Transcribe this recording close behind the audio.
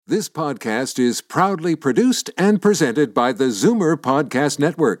This podcast is proudly produced and presented by the Zoomer Podcast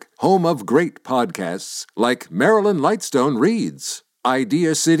Network, home of great podcasts like Marilyn Lightstone Reads,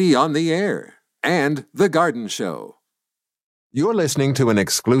 Idea City on the Air, and The Garden Show. You're listening to an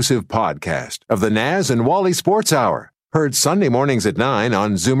exclusive podcast of the Naz and Wally Sports Hour, heard Sunday mornings at 9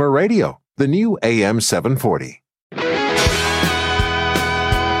 on Zoomer Radio, the new AM 740.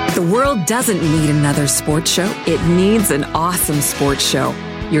 The world doesn't need another sports show. It needs an awesome sports show.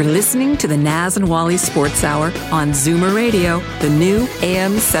 You're listening to the Naz and Wally Sports Hour on Zoomer Radio, the new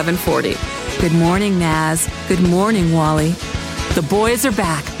AM 740. Good morning, Naz. Good morning, Wally. The boys are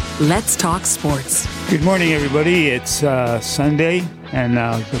back. Let's talk sports. Good morning, everybody. It's Sunday, and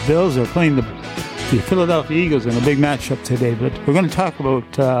the Bills are playing the Philadelphia Eagles in a big matchup today. But we're going to talk about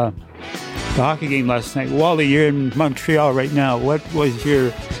the hockey game last night. Wally, you're in Montreal right now. What was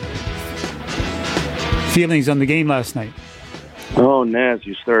your feelings on the game last night? Oh, Naz,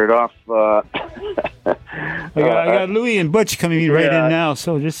 you started off. I got Louie and Butch coming right in now,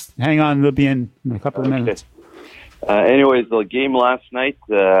 so just hang on. They'll be in a couple of minutes. Anyways, the game last night,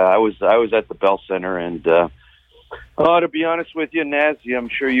 I was at the Bell Center, and to be honest with you, Naz, I'm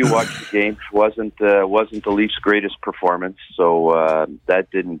sure you watched the game. Wasn't the Leafs' greatest performance, so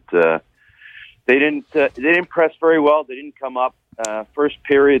that didn't. They didn't press very well. They didn't come up. First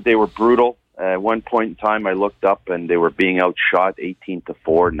period, they were brutal. At one point in time, I looked up and they were being outshot 18-4,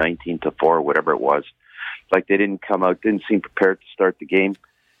 19-4, whatever it was. Like they didn't come out, didn't seem prepared to start the game.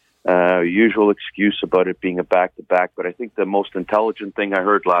 Usual excuse about it being a back-to-back, but I think the most intelligent thing I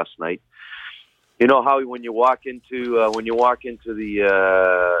heard last night. You know how when you walk into the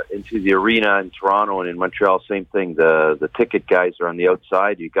arena in Toronto and in Montreal, same thing. The ticket guys are on the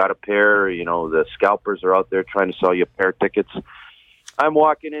outside. You got a pair. You know the scalpers are out there trying to sell you a pair of tickets. I'm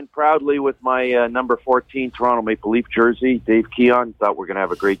walking in proudly with my number 14 Toronto Maple Leaf jersey. Dave Keon thought we're going to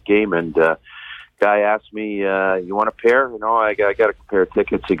have a great game, and guy asked me, "You want a pair?" You know, I got a pair of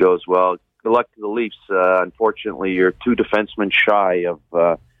tickets. He goes, "Well, good luck to the Leafs. Unfortunately, you're two defensemen shy of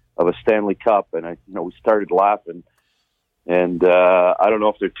a Stanley Cup." And we started laughing. And I don't know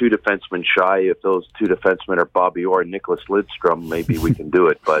if they're two defensemen shy. If those two defensemen are Bobby Orr and Nicholas Lidstrom, maybe we can do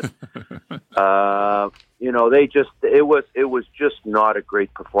it. But it was just not a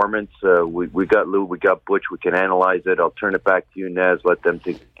great performance. We got Lou, we got Butch. We can analyze it. I'll turn it back to you, Naz. Let them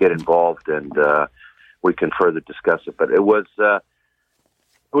get involved, and we can further discuss it. But it was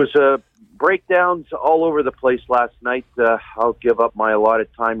breakdowns all over the place last night. I'll give up my allotted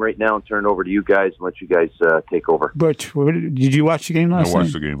time right now and turn it over to you guys and let you guys take over. Butch, did you watch the game last night? I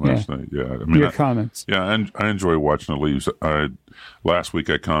watched the game last night, yeah. I mean, your comments. Yeah, I enjoy watching the Leafs. Last week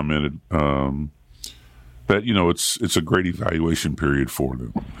I commented that, it's a great evaluation period for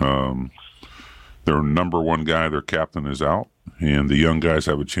them. Their number one guy, their captain, is out, and the young guys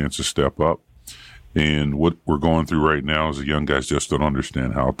have a chance to step up. And what we're going through right now is the young guys just don't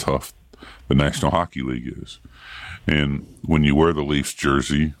understand how tough the National Hockey League is. And when you wear the Leafs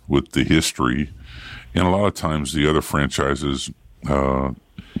jersey with the history, and a lot of times the other franchises,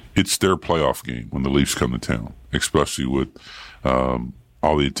 it's their playoff game when the Leafs come to town, especially with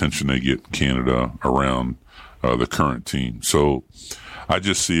all the attention they get in Canada around the current team. So I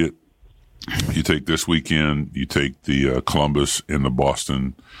just see it. You take this weekend, you take the Columbus and the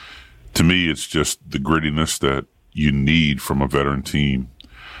Boston. To me, it's just the grittiness that you need from a veteran team.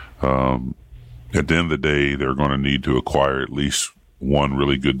 At the end of the day, they're going to need to acquire at least one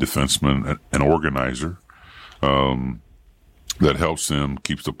really good defenseman, an organizer that helps them,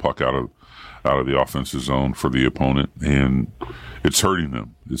 keeps the puck out of the offensive zone for the opponent, and it's hurting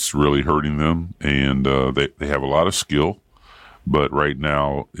them. It's really hurting them, and they have a lot of skill, but right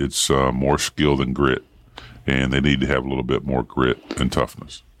now it's more skill than grit, and they need to have a little bit more grit and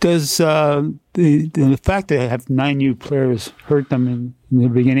toughness. Does the fact that they have 9 new players hurt them in the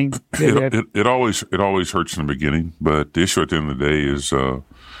beginning? It always hurts in the beginning, but the issue at the end of the day is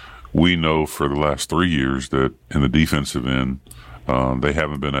we know for the last 3 years that in the defensive end they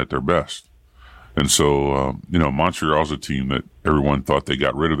haven't been at their best, and so Montreal's a team that everyone thought they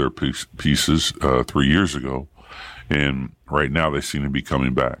got rid of their pieces 3 years ago, and right now they seem to be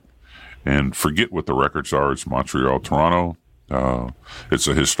coming back. And forget what the records are. It's Montreal, Toronto. It's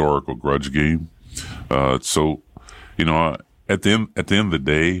a historical grudge game. So, at the end of the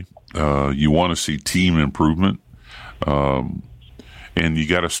day, you want to see team improvement. And you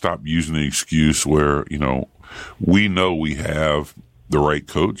got to stop using the excuse where, we know we have the right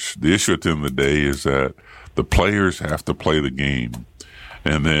coach. The issue at the end of the day is that the players have to play the game,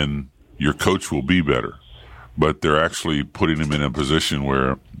 and then your coach will be better. But they're actually putting them in a position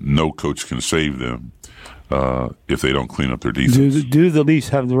where no coach can save them. if they don't clean up their defense. Do the Leafs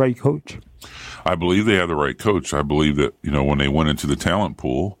have the right coach? I believe they have the right coach. I believe that, when they went into the talent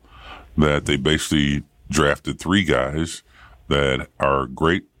pool, that they basically drafted 3 guys that are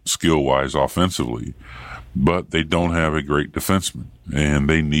great skill-wise offensively, but they don't have a great defenseman. And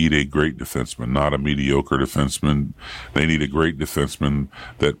they need a great defenseman, not a mediocre defenseman. They need a great defenseman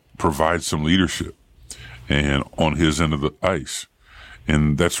that provides some leadership and on his end of the ice.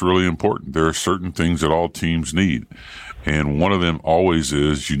 And that's really important. There are certain things that all teams need. And one of them always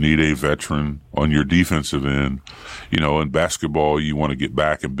is you need a veteran on your defensive end. In basketball, you want to get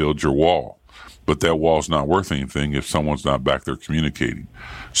back and build your wall. But that wall's not worth anything if someone's not back there communicating.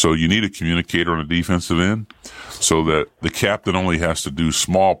 So you need a communicator on the defensive end so that the captain only has to do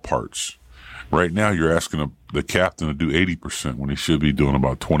small parts. Right now, you're asking the captain to do 80% when he should be doing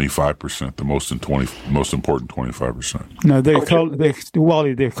about 25%, the most important 25%. No,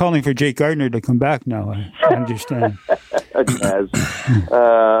 Wally, they're calling for Jake Gardner to come back now, I understand.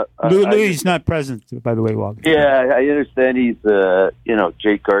 Louis not present, by the way, Wally. Yeah, I understand he's,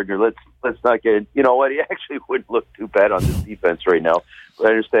 Jake Gardner. Let's not get, he actually wouldn't look too bad on this defense right now. But I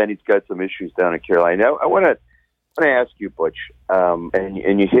understand he's got some issues down in Carolina. I want to ask you, Butch,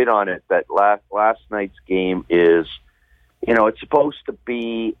 and you hit on it, that last night's game is, it's supposed to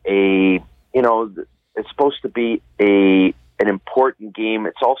be an important game.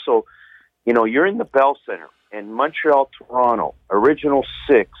 It's also, you're in the Bell Center, and Montreal, Toronto, original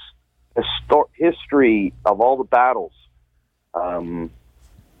 6, history of all the battles.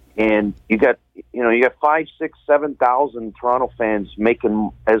 And you got 5, 6, 7,000 Toronto fans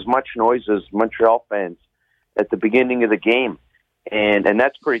making as much noise as Montreal fans at the beginning of the game. And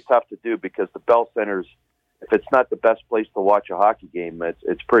that's pretty tough to do because the Bell Center's, if it's not the best place to watch a hockey game,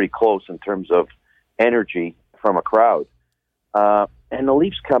 it's pretty close in terms of energy from a crowd. And the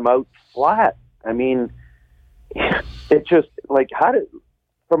Leafs come out flat. I mean, it just,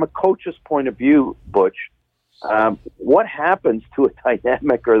 from a coach's point of view, Butch, what happens to a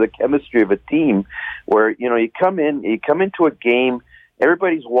dynamic or the chemistry of a team where, you come into a game,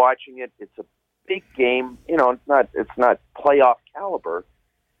 everybody's watching it, it's a big game, it's not playoff caliber,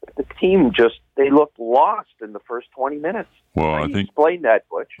 but the team they looked lost in the first 20 minutes. Well, How do you explain that,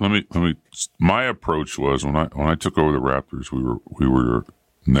 Butch? Let me. My approach was when I took over the Raptors, we were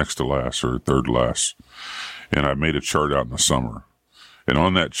next to last or third to last, and I made a chart out in the summer. And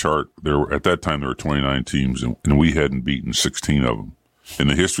on that chart, at that time there were 29 teams, and we hadn't beaten 16 of them. In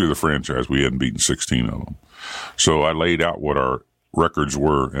the history of the franchise, we hadn't beaten 16 of them. So I laid out what our records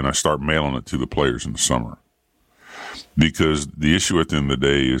were, and I start mailing it to the players in the summer. Because the issue at the end of the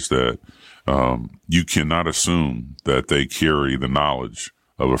day is that you cannot assume that they carry the knowledge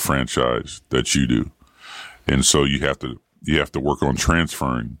of a franchise that you do. And so you have to work on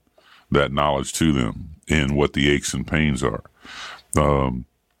transferring that knowledge to them and what the aches and pains are. The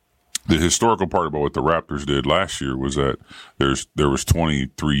historical part about what the Raptors did last year was that there was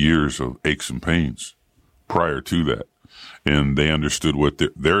 23 years of aches and pains prior to that. And they understood what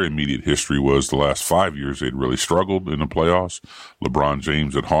their immediate history was. The last 5 years, they'd really struggled in the playoffs. LeBron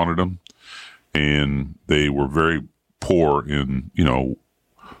James had haunted them. And they were very poor in,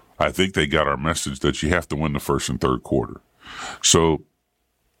 I think they got our message that you have to win the first and third quarter. So,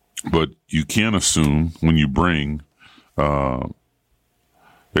 but you can't assume when you bring,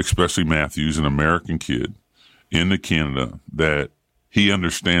 especially Matthews, an American kid, into Canada, that he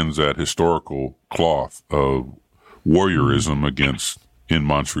understands that historical cloth of warriorism in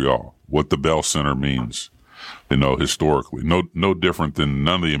Montreal, what the Bell Center means, historically. No different than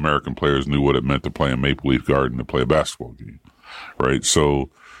none of the American players knew what it meant to play in Maple Leaf Garden to play a basketball game, right?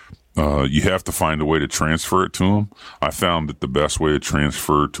 So you have to find a way to transfer it to them. I found that the best way to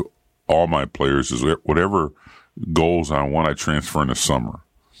transfer to all my players is whatever goals I want, I transfer in the summer.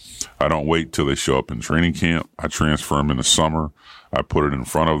 I don't wait till they show up in training camp. I transfer them in the summer. I put it in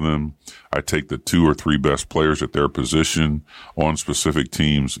front of them. I take the 2 or 3 best players at their position on specific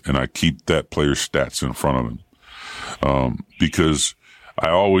teams, and I keep that player's stats in front of them. Because I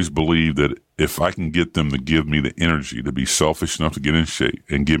always believe that if I can get them to give me the energy, to be selfish enough to get in shape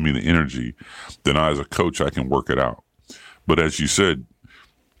and give me the energy, then as a coach, I can work it out. But as you said,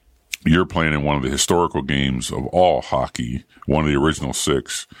 you're playing in one of the historical games of all hockey, one of the original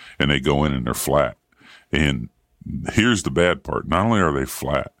 6, and they go in and they're flat. And here's the bad part. Not only are they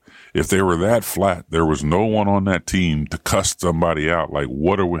flat, if they were that flat, there was no one on that team to cuss somebody out. Like,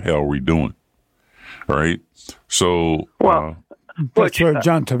 what the hell are we doing? All right? So, that's where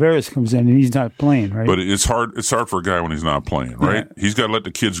John Tavares comes in, and he's not playing, right? But it's hard for a guy when he's not playing, right? Yeah. He's got to let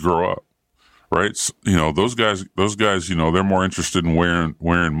the kids grow up, right? You know, those guys, you know, they're more interested in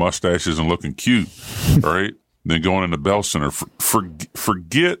wearing mustaches and looking cute, right? Than going in the Bell Center.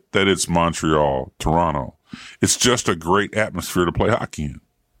 Forget that it's Montreal, Toronto. It's just a great atmosphere to play hockey in.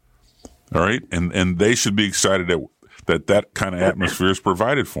 All right, and they should be excited that kind of atmosphere is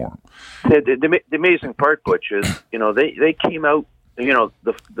provided for them. The amazing part, Butch, is, you know, they came out. You know,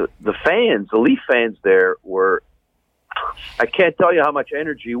 the fans, the Leaf fans there were. I can't tell you how much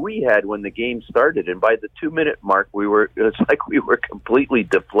energy we had when the game started, and by the 2-minute mark, it's like we were completely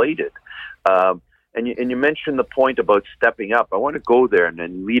deflated. And you mentioned the point about stepping up. I want to go there, and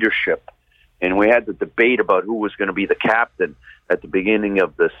then leadership. And we had the debate about who was going to be the captain at the beginning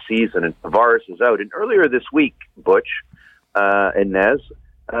of the season, and Tavares is out. And earlier this week, Butch and Naz,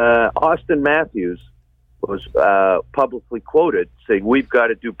 Austin Matthews was publicly quoted saying, "We've got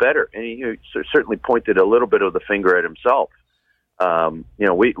to do better," and he certainly pointed a little bit of the finger at himself. You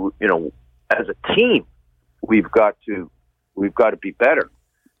know, we as a team, we've got to be better.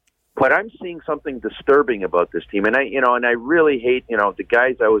 But I'm seeing something disturbing about this team, and I really hate, you know, the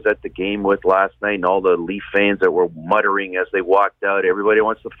guys I was at the game with last night, and all the Leaf fans that were muttering as they walked out. Everybody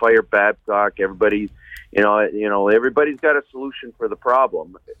wants to fire Babcock. Everybody, everybody's got a solution for the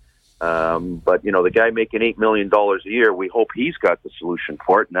problem. But, you know, the guy making $8 million a year, we hope he's got the solution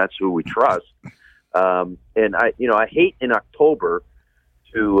for it, and that's who we trust. And I hate in October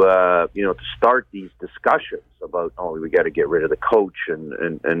to start these discussions about, we got to get rid of the coach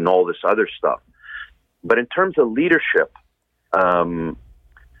and all this other stuff. But in terms of leadership,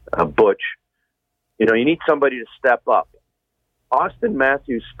 Butch, you know, you need somebody to step up. Austin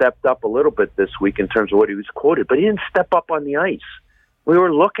Matthews stepped up a little bit this week in terms of what he was quoted, but he didn't step up on the ice. We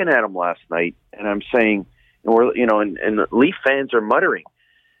were looking at him last night, and I'm saying, and the Leaf fans are muttering,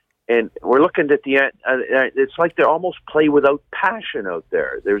 and we're looking at the end. It's like they almost play without passion out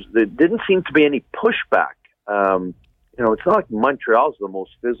there. There didn't seem to be any pushback. It's not like Montreal's the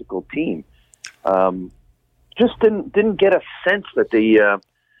most physical team. Just didn't get a sense that they,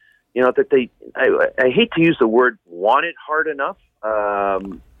 I hate to use the word want it hard enough.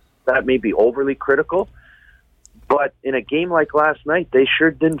 That may be overly critical. But in a game like last night, they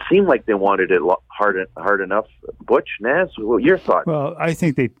sure didn't seem like they wanted it hard enough. Butch, Naz, what your thoughts? Well, I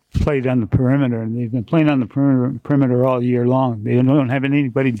think they played on the perimeter, and they've been playing on the perimeter all year long. They don't have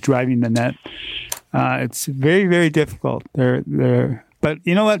anybody driving the net. It's very, very difficult. But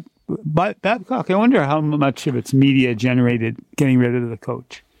you know what? Babcock, I wonder how much of it's media generated getting rid of the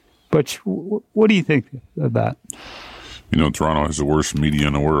coach. Butch, what do you think of that? You know, Toronto has the worst media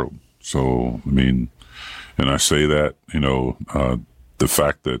in the world. So, I mean... And I say that, the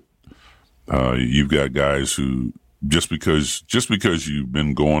fact that you've got guys who just because you've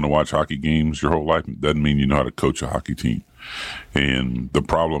been going to watch hockey games your whole life doesn't mean you know how to coach a hockey team. And the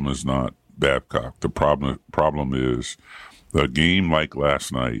problem is not Babcock. The problem is a game like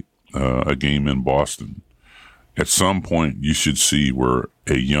last night, a game in Boston. At some point, you should see where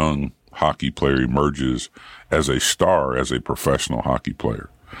a young hockey player emerges as a star, as a professional hockey player.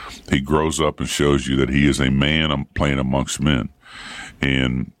 He grows up and shows you that he is a man playing amongst men.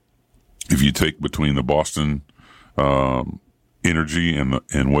 And if you take between the Boston energy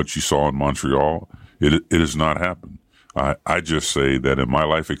and what you saw in Montreal, it has not happened. I just say that in my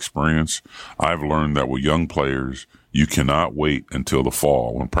life experience, I've learned that with young players, you cannot wait until the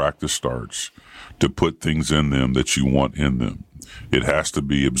fall when practice starts to put things in them that you want in them. It has to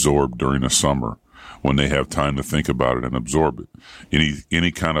be absorbed during the summer, when they have time to think about it and absorb it.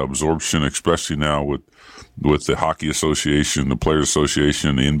 Any kind of absorption, especially now with the Hockey Association, the Players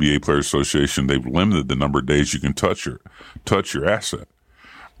Association, the NBA Players Association, they've limited the number of days you can touch your asset,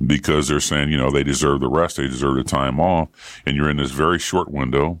 because they're saying, they deserve the rest, they deserve the time off, and you're in this very short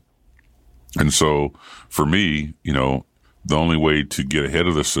window. And so for me, the only way to get ahead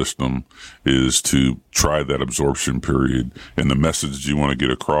of the system is to try that absorption period and the message you want to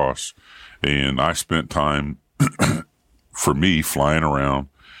get across. And I spent time, for me, flying around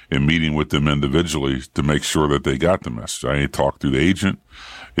and meeting with them individually to make sure that they got the message. I talked to the agent.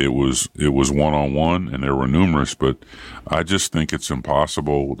 It was one-on-one, and there were numerous, but I just think it's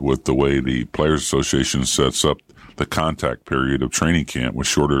impossible with the way the Players Association sets up the contact period of training camp, with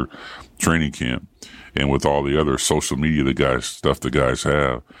shorter training camp, and with all the other social media the guys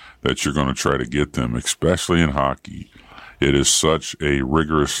have, that you're going to try to get them, especially in hockey. It is such a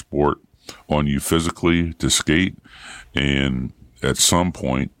rigorous sport on you physically to skate, and at some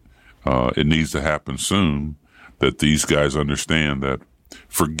point it needs to happen soon that these guys understand that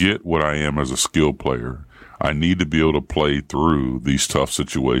forget what I am as a skilled player. I need to be able to play through these tough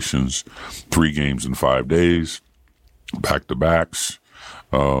situations, 3 games in 5 days, back-to-backs,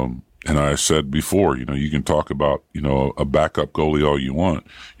 And I said before, you can talk about, a backup goalie all you want.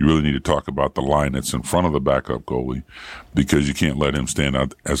 You really need to talk about the line that's in front of the backup goalie, because you can't let him stand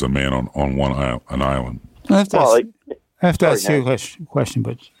out as a man on an island. I have to ask you a question,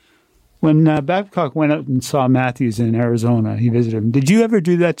 but when Babcock went out and saw Matthews in Arizona, he visited him. Did you ever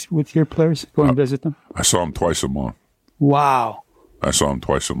do that with your players, go and visit them? I saw him twice a month. Wow. I saw him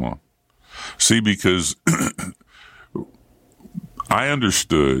twice a month. See, because I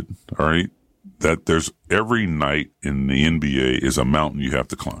understood, all right, that there's every night in the NBA is a mountain you have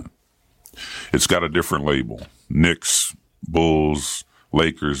to climb. It's got a different label. Knicks, Bulls,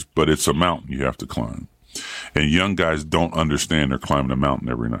 Lakers, but it's a mountain you have to climb. And young guys don't understand they're climbing a mountain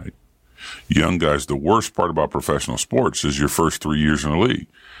every night. Young guys, the worst part about professional sports is your first 3 years in the league.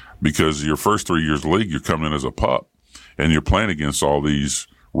 Because your first 3 years in the league, you're coming in as a pup, and you're playing against all these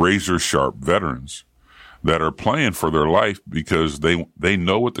razor-sharp veterans that are playing for their life because they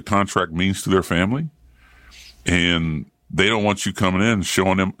know what the contract means to their family, and they don't want you coming in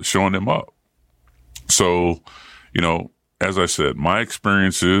showing them up. So, as I said, my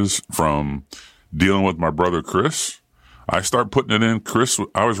experience is from dealing with my brother Chris. I start putting it in. Chris,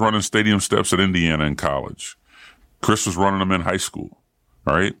 I was running stadium steps at Indiana in college. Chris was running them in high school.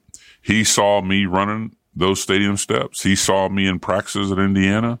 All right. He saw me running those stadium steps. He saw me in practices at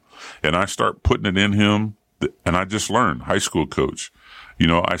Indiana, and I start putting it in him. And I just learned, high school coach,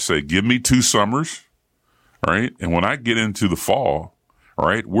 I say, give me 2 summers. All right. And when I get into the fall, all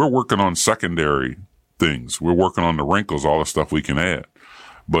right, we're working on secondary things. We're working on the wrinkles, all the stuff we can add.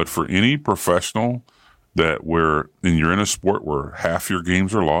 But for any professional you're in a sport where half your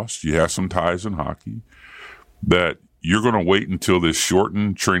games are lost, you have some ties in hockey, that you're going to wait until this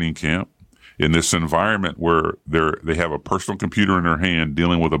shortened training camp in this environment where they have a personal computer in their hand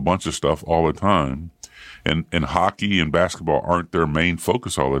dealing with a bunch of stuff all the time. And hockey and basketball aren't their main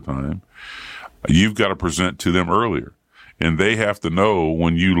focus all the time. You've got to present to them earlier. And they have to know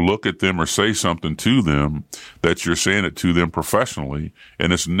when you look at them or say something to them that you're saying it to them professionally,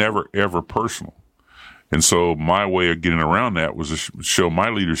 and it's never, ever personal. And so my way of getting around that was to show my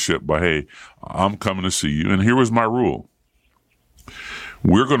leadership by, hey, I'm coming to see you. And here was my rule.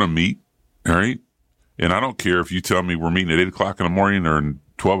 We're going to meet, all right? And I don't care if you tell me we're meeting at 8 o'clock in the morning or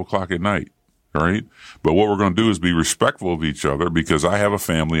 12 o'clock at night, all right? But what we're going to do is be respectful of each other, because I have a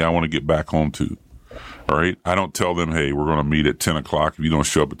family I want to get back home to, all right? I don't tell them, hey, we're going to meet at 10 o'clock. If you don't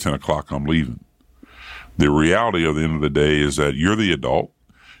show up at 10 o'clock, I'm leaving. The reality of the end of the day is that you're the adult.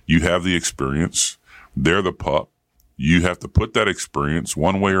 You have the experience. They're the pup. You have to put that experience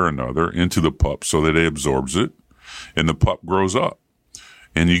one way or another into the pup so that it absorbs it, and the pup grows up.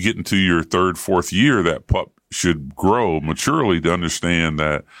 And you get into your 3rd, 4th year, that pup should grow maturely to understand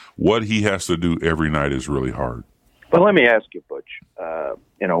that what he has to do every night is really hard. Well, let me ask you, Butch.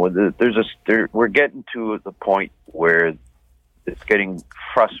 We're getting to the point where it's getting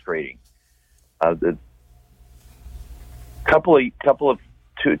frustrating. The couple of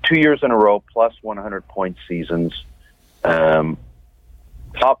 2 years in a row plus 100-point seasons, top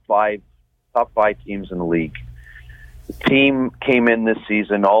five teams in the league. The team came in this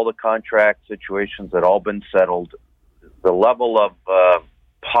season, all the contract situations had all been settled. The level of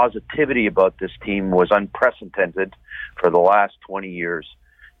positivity about this team was unprecedented for the last 20 years.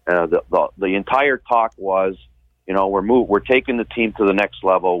 The entire talk was, we're taking the team to the next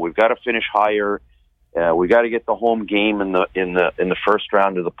level. We've got to finish higher. We got to get the home game in the first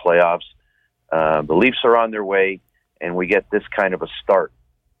round of the playoffs. The Leafs are on their way, and we get this kind of a start.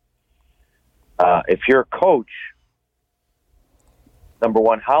 If you're a coach, number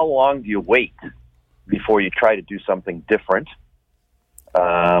one, how long do you wait before you try to do something different?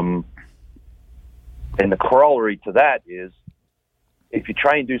 And the corollary to that is, if you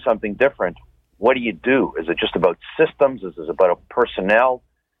try and do something different, what do you do? Is it just about systems? Is it about personnel?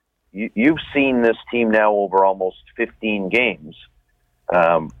 You've seen this team now over almost 15 games.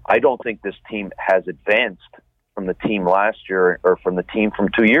 I don't think this team has advanced from the team last year or from the team from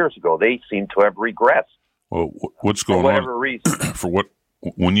 2 years ago. They seem to have regressed. Well, what's going on? For whatever reason.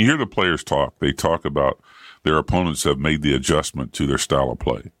 When you hear the players talk, they talk about their opponents have made the adjustment to their style of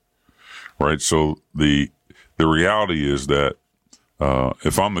play, right? So the reality is that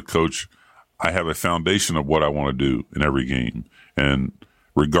if I'm the coach, I have a foundation of what I want to do in every game, and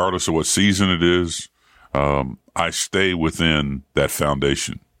regardless of what season it is, I stay within that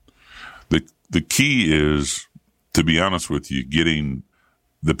foundation. The key is, to be honest with you, getting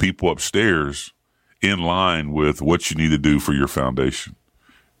the people upstairs in line with what you need to do for your foundation.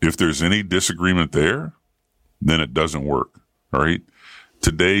 If there's any disagreement there, then it doesn't work. All right.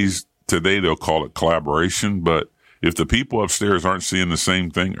 Today they'll call it collaboration, but if the people upstairs aren't seeing the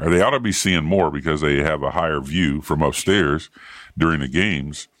same thing, or they ought to be seeing more because they have a higher view from upstairs during the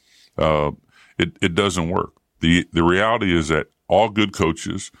games, it doesn't work. The reality is that all good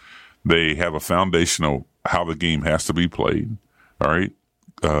coaches, they have a foundation of how the game has to be played. All right.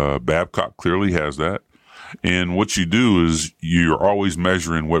 Babcock clearly has that. And what you do is you're always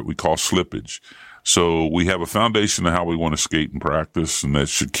measuring what we call slippage. So we have a foundation of how we want to skate and practice, and that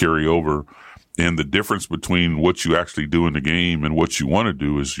should carry over. And the difference between what you actually do in the game and what you want to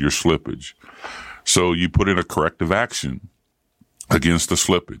do is your slippage. So you put in a corrective action against the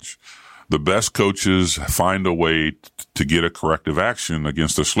slippage. The best coaches find a way to get a corrective action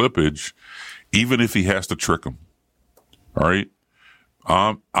against the slippage, even if he has to trick them. All right.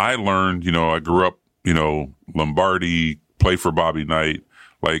 I learned, I grew up, Lombardi, play for Bobby Knight.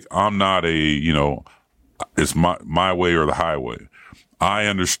 Like, I'm not it's my way or the highway. I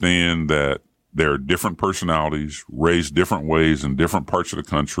understand that there are different personalities raised different ways in different parts of the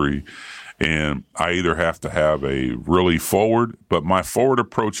country. And I either have to have a really forward, but my forward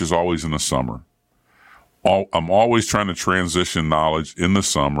approach is always in the summer. I'm always trying to transition knowledge in the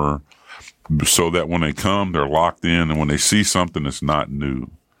summer so that when they come, they're locked in, and when they see something that's not new.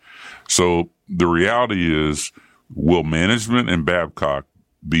 So the reality is, will management and Babcock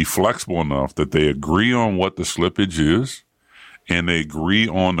be flexible enough that they agree on what the slippage is and they agree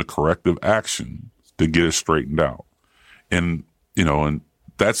on the corrective action to get it straightened out? And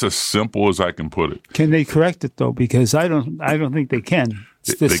that's as simple as I can put it. Can they correct it though? Because I don't think they can.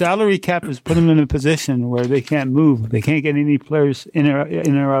 The salary cap has put them in a position where they can't move. They can't get any players in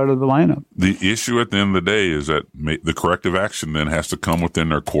or out of the lineup. The issue at the end of the day is that the corrective action then has to come within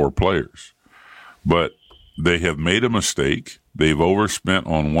their core players. But they have made a mistake. They've overspent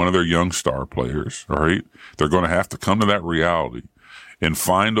on one of their young star players. All right, they're going to have to come to that reality and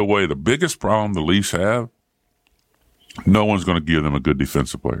find a way. The biggest problem the Leafs have, no one's going to give them a good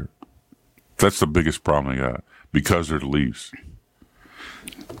defensive player. That's the biggest problem they got because they're the Leafs.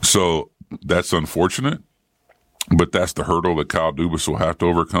 So that's unfortunate, but that's the hurdle that Kyle Dubas will have to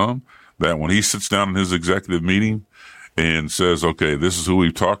overcome. That when he sits down in his executive meeting and says, okay, this is who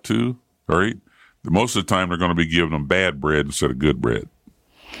we've talked to, all right, most of the time they're going to be giving them bad bread instead of good bread.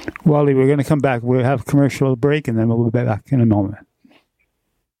 Wally, we're going to come back. We'll have a commercial break, and then we'll be back in a moment.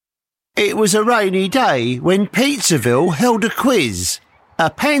 It was a rainy day when Pizzaville held a quiz. A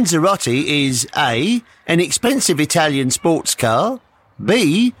Panzerotti is A, an expensive Italian sports car,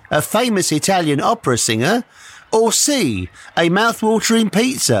 B, a famous Italian opera singer, or C, a mouth-watering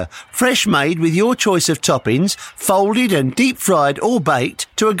pizza, fresh made with your choice of toppings, folded and deep-fried or baked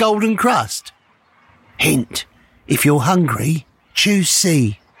to a golden crust. Hint, if you're hungry, choose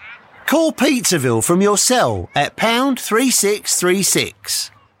C. Call Pizzaville from your cell at pound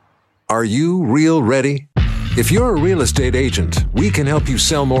 3636. Are you real ready? If you're a real estate agent, we can help you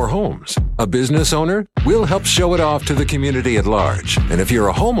sell more homes. A business owner, we'll help show it off to the community at large. And if you're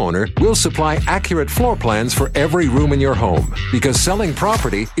a homeowner, we'll supply accurate floor plans for every room in your home. Because selling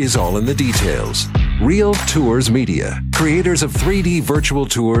property is all in the details. Real Tours Media, creators of 3D virtual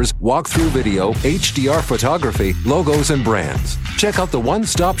tours, walkthrough video, HDR photography, logos, and brands. Check out the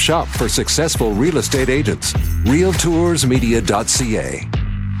one-stop shop for successful real estate agents. realtoursmedia.ca.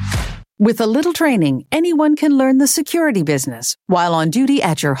 With a little training, anyone can learn the security business while on duty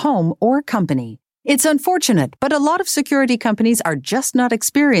at your home or company. It's unfortunate, but a lot of security companies are just not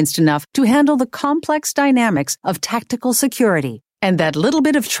experienced enough to handle the complex dynamics of tactical security. And that little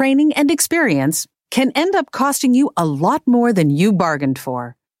bit of training and experience can end up costing you a lot more than you bargained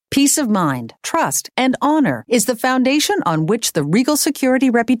for. Peace of mind, trust, and honor is the foundation on which the Regal Security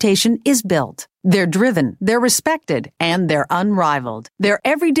reputation is built. They're driven, they're respected, and they're unrivaled. They're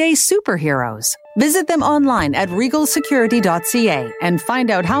everyday superheroes. Visit them online at regalsecurity.ca and find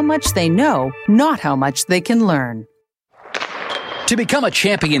out how much they know, not how much they can learn. To become a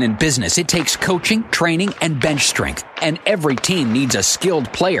champion in business, it takes coaching, training, and bench strength. And every team needs a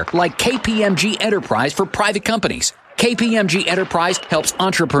skilled player like KPMG Enterprise for private companies. KPMG Enterprise helps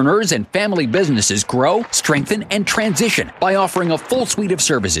entrepreneurs and family businesses grow, strengthen, and transition by offering a full suite of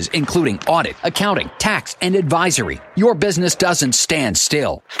services, including audit, accounting, tax, and advisory. Your business doesn't stand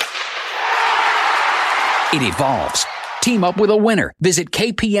still. It evolves. Team up with a winner. Visit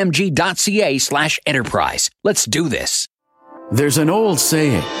kpmg.ca/enterprise. Let's do this. There's an old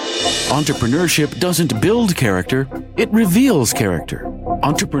saying, entrepreneurship doesn't build character, it reveals character.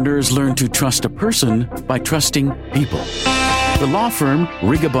 Entrepreneurs learn to trust a person by trusting people. The law firm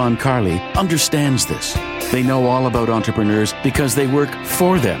Rigabon Carley understands this. They know all about entrepreneurs because they work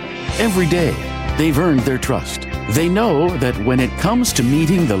for them. Every day, they've earned their trust. They know that when it comes to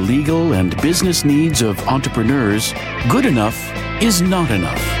meeting the legal and business needs of entrepreneurs, good enough is not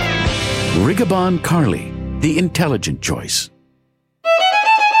enough. Rigabon Carly, the intelligent choice.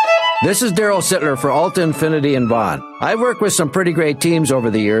 This is Daryl Sittler for Alta Infinity in Vaughan. I've worked with some pretty great teams over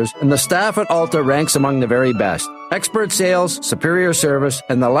the years, and the staff at Alta ranks among the very best. Expert sales, superior service,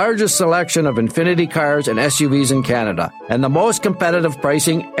 and the largest selection of Infinity cars and SUVs in Canada, and the most competitive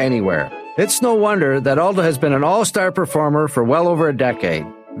pricing anywhere. It's no wonder that Alta has been an all-star performer for well over a decade.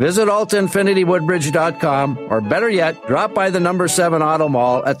 Visit AltaInfinityWoodbridge.com, or better yet, drop by the number 7 Auto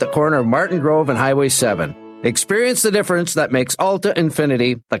Mall at the corner of Martin Grove and Highway 7. Experience the difference that makes Alta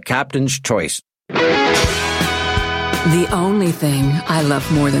Infinity the captain's choice. The only thing I love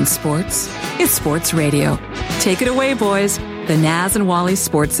more than sports is sports radio. Take it away, boys. The Naz and Wally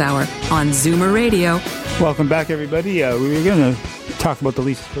Sports Hour on Zoomer Radio. Welcome back, everybody. We're going to talk about the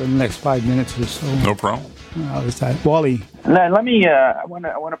Leafs for the next 5 minutes or so. No problem. Wally. Let me. I want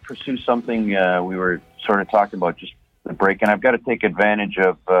to pursue something we were sort of talking about just the break, and I've got to take advantage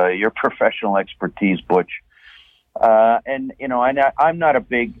of your professional expertise, Butch. And you know, I'm not a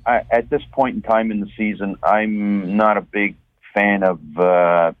big at this point in time in the season. I'm not a big fan of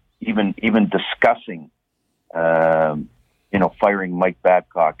even discussing, firing Mike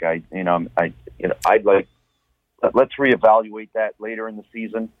Babcock. I'd like let's reevaluate that later in the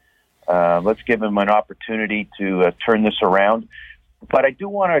season. Let's give him an opportunity to turn this around. But I do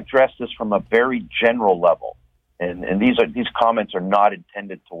want to address this from a very general level, and these comments are not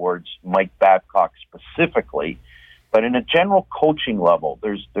intended towards Mike Babcock specifically. But in a general coaching level,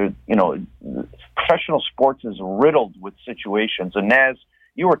 there's professional sports is riddled with situations. And Naz,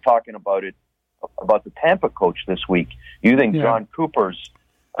 you were talking about it, about the Tampa coach this week. You think John Cooper's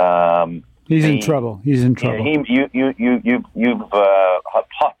he's in trouble. He's in trouble. You've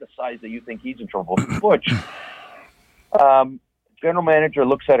hypothesized that you think he's in trouble. Butch, general manager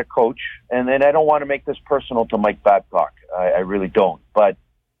looks at a coach, and then I don't want to make this personal to Mike Babcock. I really don't. But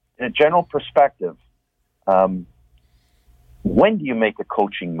in a general perspective, when do you make a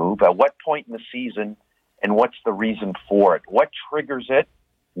coaching move? At what point in the season? And what's the reason for it? What triggers it?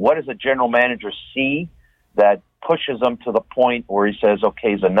 What does a general manager see that pushes him to the point where he says,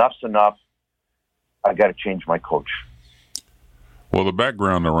 okay, enough's enough. I got to change my coach. Well, the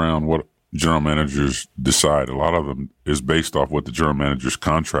background around what general managers decide, a lot of them is based off what the general manager's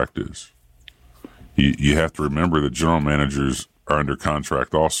contract is. You have to remember that general managers are under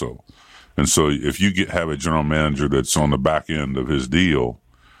contract also. And so if you have a general manager that's on the back end of his deal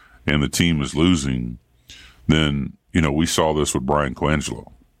and the team is losing, then, we saw this with Brian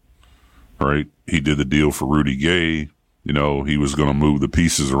Colangelo, right? He did the deal for Rudy Gay. He was going to move the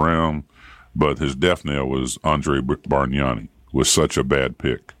pieces around, but his death nail was Andre Bargnani, was such a bad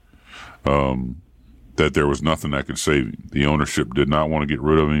pick that there was nothing that could save him. The ownership did not want to get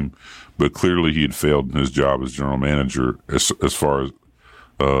rid of him, but clearly he had failed in his job as general manager as far as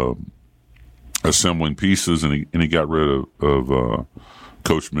assembling pieces, and he got rid of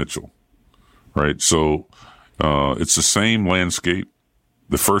Coach Mitchell, right? So it's the same landscape.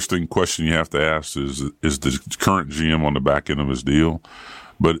 The first question you have to ask is the current GM on the back end of his deal?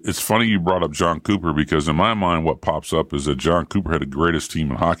 But it's funny you brought up John Cooper, because in my mind what pops up is that John Cooper had the greatest team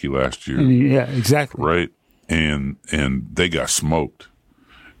in hockey last year. Yeah, exactly. Right? And they got smoked.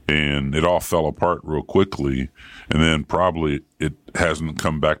 And it all fell apart real quickly, and then probably it hasn't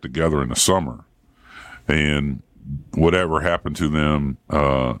come back together in the summer. And whatever happened to them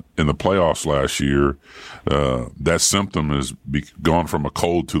in the playoffs last year, that symptom has gone from a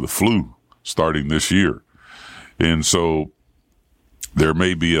cold to the flu starting this year. And so there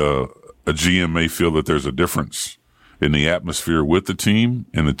may be a GM may feel that there's a difference in the atmosphere with the team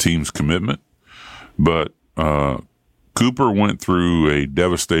and the team's commitment. But Cooper went through a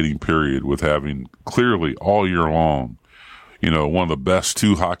devastating period with having clearly all year long, one of the best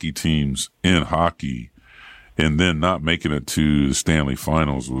two hockey teams in hockey, and then not making it to the Stanley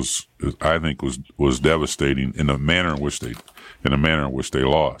Finals was devastating in the manner in which they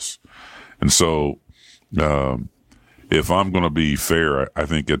lost. And so, if I'm going to be fair, I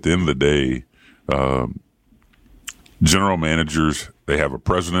think at the end of the day, general managers, they have a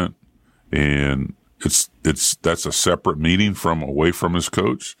president, and that's a separate meeting away from his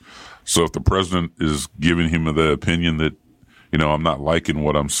coach. So if the president is giving him the opinion that, I'm not liking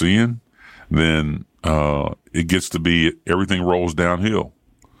what I'm seeing, then it gets to be everything rolls downhill.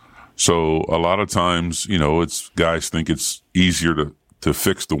 So a lot of times, it's guys think it's easier to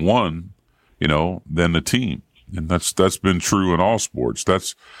fix the one, than the team. And that's been true in all sports.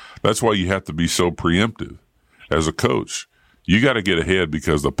 That's why you have to be so preemptive as a coach. You got to get ahead,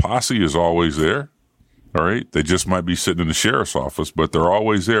 because the posse is always there. All right. They just might be sitting in the sheriff's office, but they're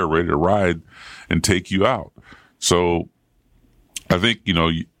always there ready to ride and take you out. So I think,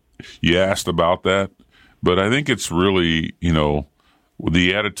 you asked about that, but I think it's really,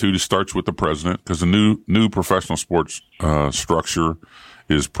 the attitude starts with the president, because the new professional sports structure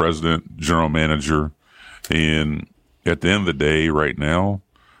is president, general manager. And at the end of the day right now,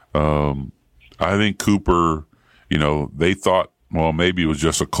 I think Cooper, they thought, well, maybe it was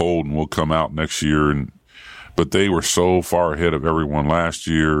just a cold and we'll come out next year. But they were so far ahead of everyone last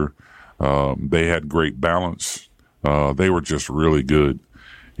year. They had great balance. They were just really good.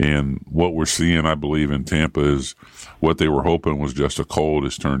 And what we're seeing, I believe, in Tampa is what they were hoping was just a cold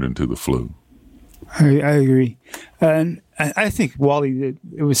has turned into the flu. I agree. And I think, Wally,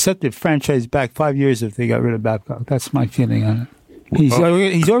 it would set the franchise back 5 years if they got rid of Babcock. That's my feeling on it.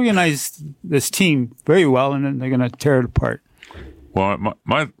 He's organized this team very well, and then they're going to tear it apart. Well,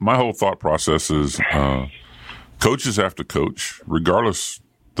 my whole thought process is coaches have to coach, regardless.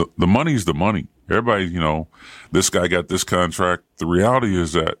 The money's the money. Everybody, this guy got this contract. The reality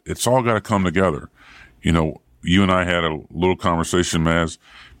is that it's all got to come together. You and I had a little conversation, Maz.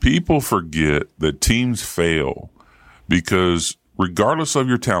 People forget that teams fail because regardless of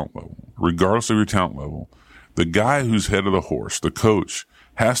your talent level, the guy who's head of the horse, the coach,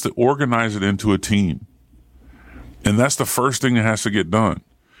 has to organize it into a team. And that's the first thing that has to get done.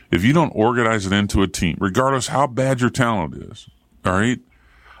 If you don't organize it into a team, regardless how bad your talent is, all right?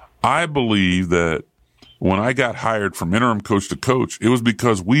 I believe that when I got hired from interim coach to coach, it was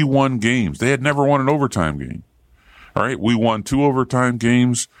because we won games. They had never won an overtime game. All right, we won 2 overtime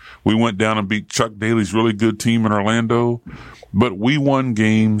games. We went down and beat Chuck Daly's really good team in Orlando. But we won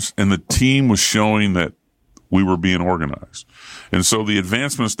games, and the team was showing that we were being organized. And so the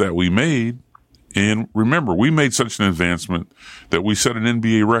advancements that we made, and remember, we made such an advancement that we set an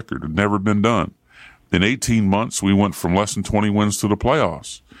NBA record. It had never been done. In 18 months, we went from less than 20 wins to the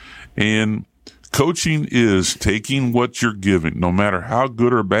playoffs. And coaching is taking what you're giving, no matter how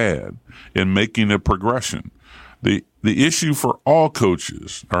good or bad, and making a progression. The issue for all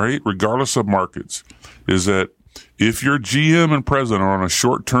coaches, all right, regardless of markets, is that if your GM and president are on a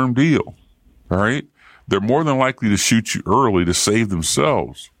short-term deal, all right, they're more than likely to shoot you early to save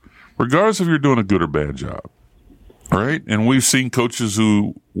themselves, regardless if you're doing a good or bad job, all right? And we've seen coaches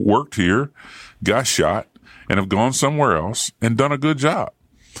who worked here, got shot, and have gone somewhere else and done a good job.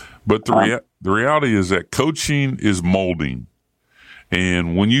 But the reality is that coaching is molding.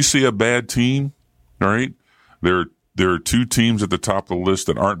 And when you see a bad team, all right, there are 2 teams at the top of the list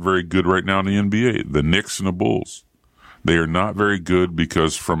that aren't very good right now in the NBA, the Knicks and the Bulls. They are not very good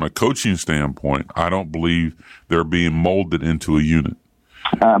because from a coaching standpoint, I don't believe they're being molded into a unit.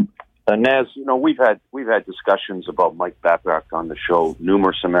 Naz, we've had discussions about Mike Babcock on the show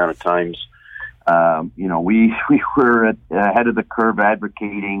numerous amount of times. We were ahead of the curve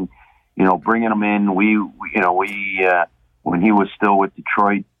advocating, bringing him in. We when he was still with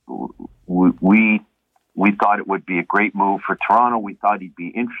Detroit, we thought it would be a great move for Toronto. We thought he'd be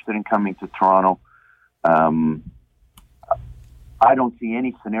interested in coming to Toronto. I don't see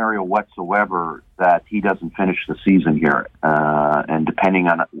any scenario whatsoever that he doesn't finish the season here. And depending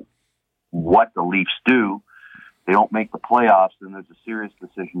on what the Leafs do, they don't make the playoffs, then there's a serious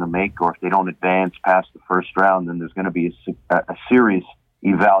decision to make. Or if they don't advance past the first round, then there's going to be a serious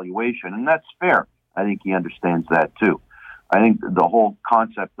evaluation. And that's fair. I think he understands that too. I think the whole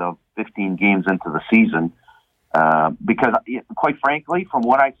concept of 15 games into the season, because quite frankly, from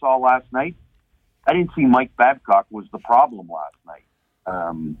what I saw last night, I didn't see Mike Babcock was the problem last night.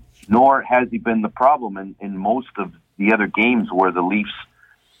 Nor has he been the problem in most of the other games where the Leafs'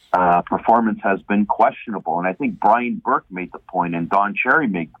 performance has been questionable. And I think Brian Burke made the point and Don Cherry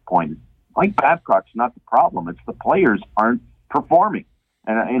made the point. Mike Babcock's not the problem. It's the players aren't performing.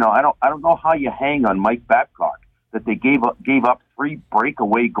 And I don't know how you hang on Mike Babcock that they gave up 3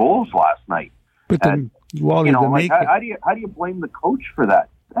 breakaway goals last night. But then, Wally, how do you blame the coach for that?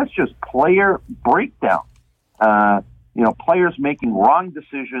 That's just player breakdown. Players making wrong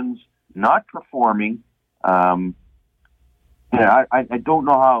decisions, not performing. I don't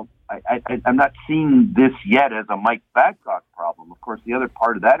know how. I'm not seeing this yet as a Mike Babcock problem. Of course, the other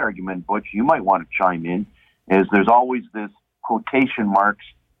part of that argument, Butch, you might want to chime in, is there's always this quotation marks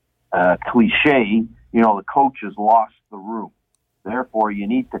cliche. The coach has lost the room. Therefore, you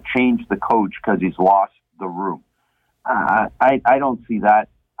need to change the coach because he's lost the room. I don't see that.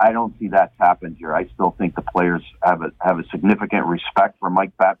 I don't see that's happened here. I still think the players have a significant respect for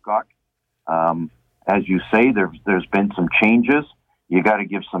Mike Babcock. As you say, there's been some changes. You got to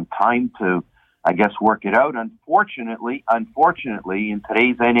give some time to, I guess, work it out. Unfortunately, in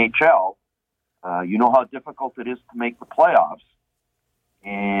today's NHL, You know how difficult it is to make the playoffs,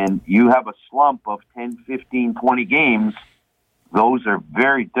 and you have a slump of 10, 15, 20 games. Those are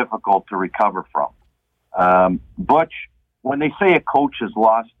very difficult to recover from. Butch, when they say a coach has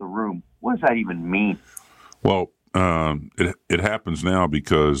lost the room, what does that even mean? Well, it happens now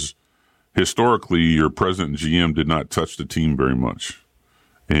because historically your president and GM did not touch the team very much.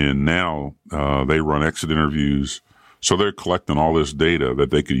 And now they run exit interviews. So they're collecting all this data that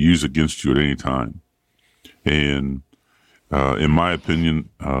they could use against you at any time. And in my opinion,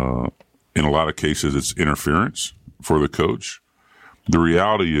 in a lot of cases, it's interference for the coach. The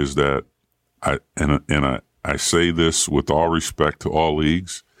reality is that, I say this with all respect to all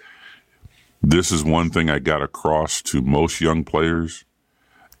leagues, this is one thing I got across to most young players.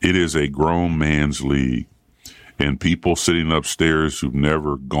 It is a grown man's league. And people sitting upstairs who've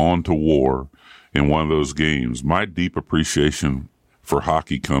never gone to war in one of those games. My deep appreciation for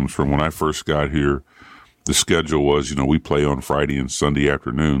hockey comes from when I first got here. The schedule was, we play on Friday and Sunday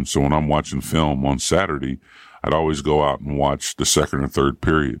afternoon. So when I'm watching film on Saturday, I'd always go out and watch the second or third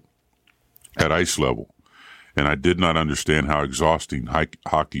period at ice level. And I did not understand how exhausting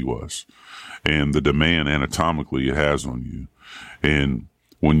hockey was and the demand anatomically it has on you. And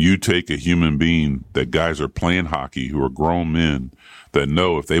when you take a human being that guys are playing hockey who are grown men that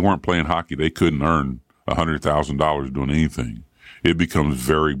know if they weren't playing hockey, they couldn't earn $100,000 doing anything, it becomes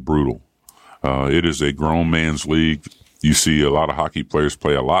very brutal. It is a grown man's league. You see a lot of hockey players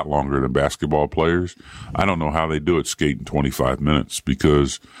play a lot longer than basketball players. I don't know how they do it skating 25 minutes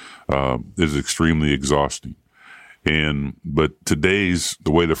because it's extremely exhausting. But the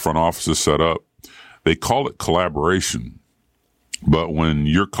way the front office is set up, they call it collaboration. But when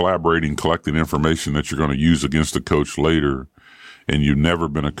you're collaborating, collecting information that you're going to use against the coach later, and you've never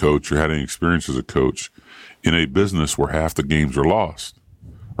been a coach or had any experience as a coach in a business where half the games are lost,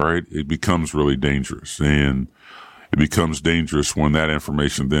 right? It becomes really dangerous. And it becomes dangerous when that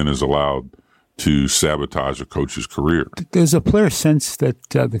information then is allowed to sabotage a coach's career. Does a player sense that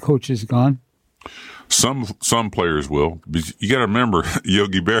the coach is gone? Some players will. You got to remember,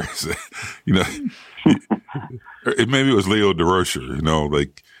 Yogi Berra said, maybe it was Leo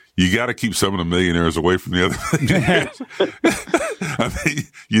DeRocher, you got to keep some of the millionaires away from the other millionaires. I mean,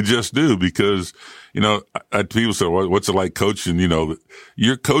 you just do because, people say, well, what's it like coaching?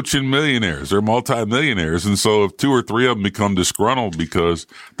 You're coaching millionaires. They're multimillionaires. And so if two or three of them become disgruntled, because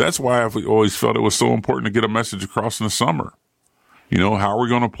that's why I've always felt it was so important to get a message across in the summer. How are we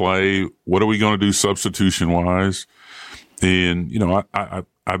going to play? What are we going to do substitution-wise? And,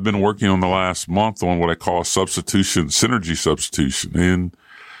 I've been working on the last month on what I call synergy substitution. And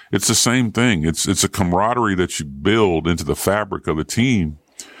it's the same thing. It's a camaraderie that you build into the fabric of the team,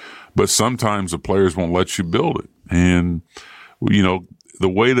 but sometimes the players won't let you build it. And, the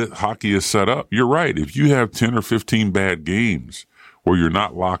way that hockey is set up, you're right. If you have 10 or 15 bad games where you're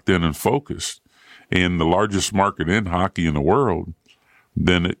not locked in and focused in the largest market in hockey in the world,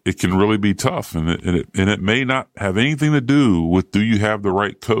 then it can really be tough. And it may not have anything to do with, do you have the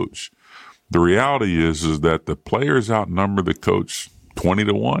right coach? The reality is that the players outnumber the coach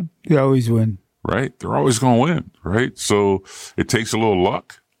 20-1. They always win. Right? They're always going to win, right? So it takes a little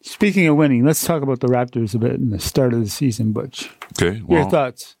luck. Speaking of winning, let's talk about the Raptors a bit in the start of the season, Butch. Okay. Well, your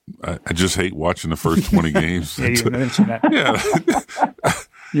thoughts? I just hate watching the first 20 games. Yeah, you mentioned that. Yeah.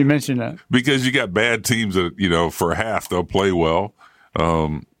 You mentioned that. Because you got bad teams that, for a half, they'll play well.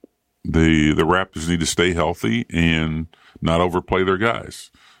 The Raptors need to stay healthy and not overplay their guys.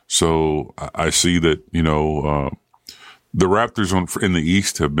 So I see that, the Raptors in the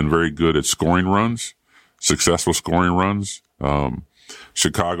East have been very good at scoring runs, successful scoring runs.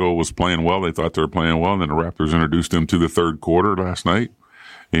 Chicago was playing well. They thought they were playing well. And then the Raptors introduced them to the third quarter last night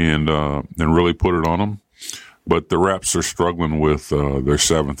and really put it on them. But the Raps are struggling with their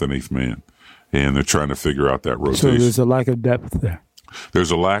seventh and eighth man, and they're trying to figure out that rotation. So there's a lack of depth there.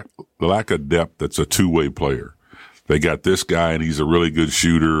 There's a lack of depth that's a two-way player. They got this guy, and he's a really good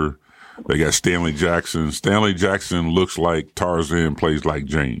shooter. They got Stanley Jackson. Stanley Jackson looks like Tarzan, plays like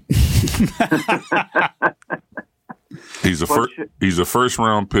Jane. He's a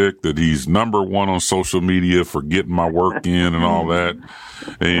first-round pick that he's number one on social media for getting my work in and all that,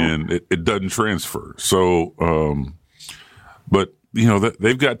 and it doesn't transfer. So, but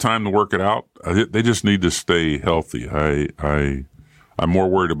they've got time to work it out. They just need to stay healthy. I'm more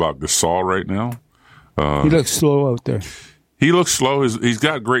worried about Gasol right now. He looks slow out there. He looks slow. He's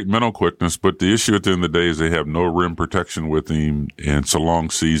got great mental quickness, but the issue at the end of the day is they have no rim protection with him, and it's a long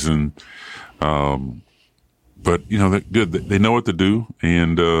season. But they're good. They know what to do,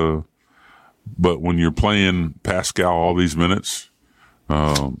 and but when you're playing Pascal all these minutes,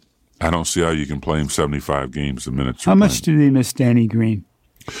 I don't see how you can play him 75 games the minutes. How much do they miss Danny Green?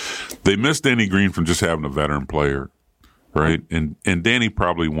 They miss Danny Green from just having a veteran player, right? And Danny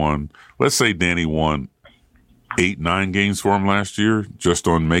probably won. Let's say Danny won 8-9 games for him last year just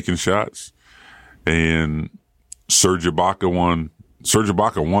on making shots, and Serge Ibaka won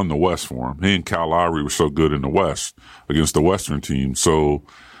the West for him. He and Kyle Lowry were so good in the West against the Western team. So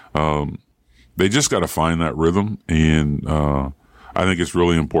they just got to find that rhythm, and I think it's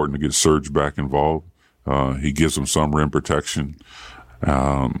really important to get Serge back involved. He gives them some rim protection.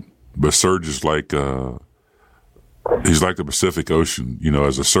 But Serge is like he's like the Pacific Ocean. You know,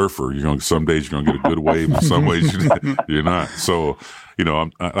 as a surfer, some days you're gonna get a good wave, and some ways you're not. So,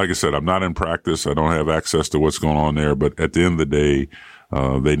 like I said, I'm not in practice. I don't have access to what's going on there. But at the end of the day,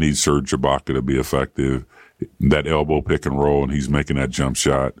 they need Serge Ibaka to be effective. That elbow pick and roll, and he's making that jump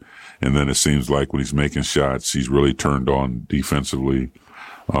shot. And then it seems like when he's making shots, he's really turned on defensively.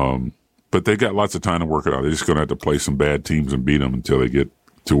 But they got lots of time to work it out. They're just going to have to play some bad teams and beat them until they get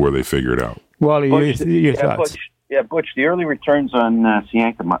to where they figure it out. Wally, your thoughts? Butch, the early returns on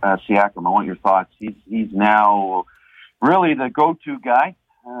Siakam, I want your thoughts. He's now really the go-to guy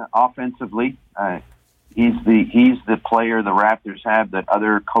offensively. He's the player the Raptors have that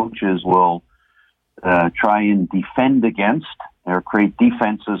other coaches will try and defend against or create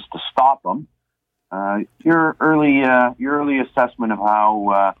defenses to stop them. Your early assessment of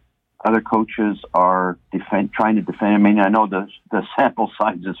how other coaches are trying to defend. I mean, I know the sample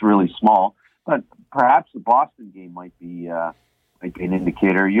size is really small, but perhaps the Boston game might be an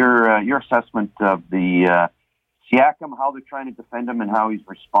indicator. Your assessment of the Siakam, how they're trying to defend him, and how he's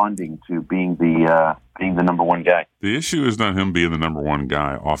responding to being the number one guy. The issue is not him being the number one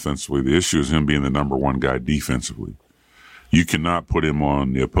guy offensively. The issue is him being the number one guy defensively. You cannot put him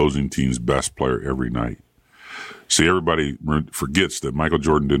on the opposing team's best player every night. See, everybody forgets that Michael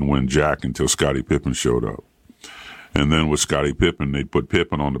Jordan didn't win jack until Scottie Pippen showed up. And then with Scottie Pippen, they put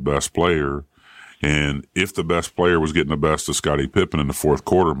Pippen on the best player. And if the best player was getting the best of Scottie Pippen in the fourth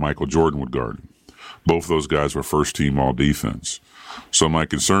quarter, Michael Jordan would guard him. Both those guys were first-team all-defense. So my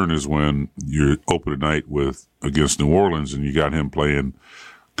concern is when you open a night against New Orleans and you got him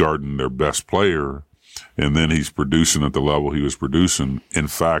guarding their best player, and then he's producing at the level he was producing. In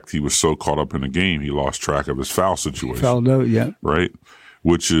fact, he was so caught up in the game, he lost track of his foul situation. Fouled out, yeah. Right?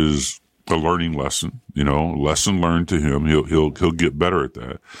 Which is a learning lesson, lesson learned to him. He'll get better at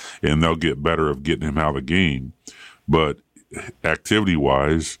that, and they'll get better of getting him out of the game. But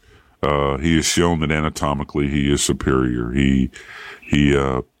activity-wise, he has shown that anatomically he is superior. He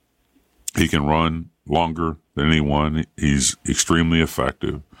can run longer than anyone. He's extremely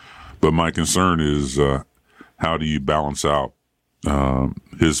effective. But my concern is how do you balance out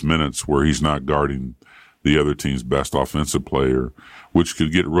his minutes where he's not guarding the other team's best offensive player, which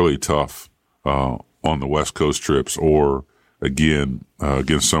could get really tough on the West Coast trips or, again,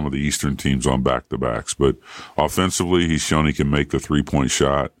 against some of the Eastern teams on back-to-backs. But offensively, he's shown he can make the three-point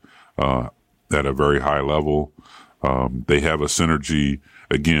shot at a very high level. They have a synergy.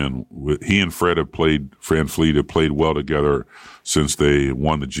 Again, he and Fred VanVleet have played well together since they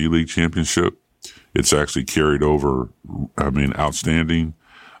won the G League championship. It's actually carried over, outstanding.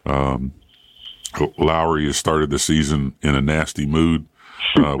 Lowry has started the season in a nasty mood.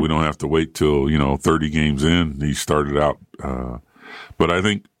 We don't have to wait till, 30 games in. He started out. But I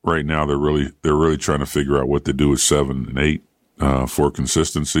think right now they're really trying to figure out what to do with 7 and 8 for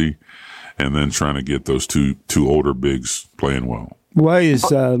consistency, and then trying to get those two older bigs playing well. Why is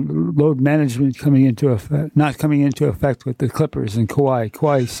load management not coming into effect with the Clippers and Kawhi?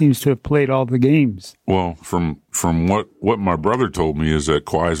 Kawhi seems to have played all the games. Well, from what my brother told me is that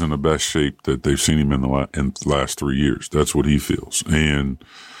Kawhi's in the best shape that they've seen him in the last 3 years. That's what he feels. And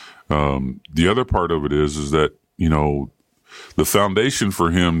the other part of it is that, the foundation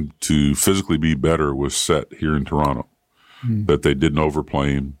for him to physically be better was set here in Toronto, that they didn't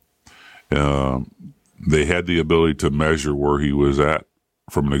overplay him. They had the ability to measure where he was at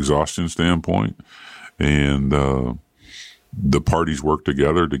from an exhaustion standpoint, and the parties worked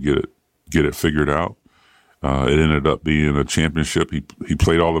together to get it figured out. It ended up being a championship. He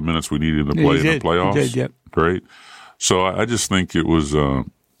played all the minutes we needed him to play in the playoffs. He did, yep. Right? So I just think it was,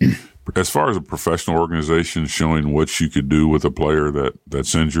 as far as a professional organization, showing what you could do with a player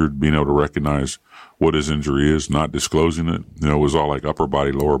that's injured, being able to recognize what his injury is, not disclosing it. It was all like upper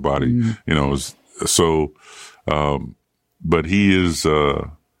body, lower body. But he is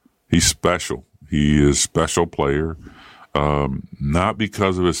he's special. He is a special player, not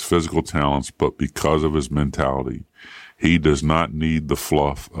because of his physical talents, but because of his mentality. He does not need the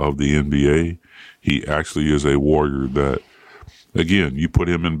fluff of the NBA. He actually is a warrior that again, you put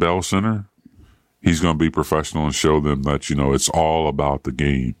him in Bell Center, he's going to be professional and show them that, it's all about the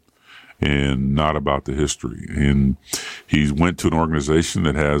game and not about the history. And he went to an organization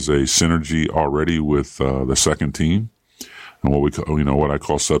that has a synergy already with the second team and what I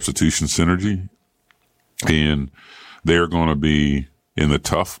call substitution synergy. And they're going to be in the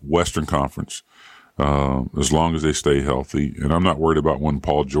tough Western Conference as long as they stay healthy. And I'm not worried about when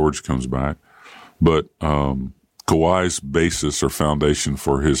Paul George comes back, but Kawhi's basis or foundation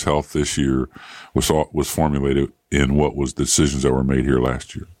for his health this year was formulated in what was decisions that were made here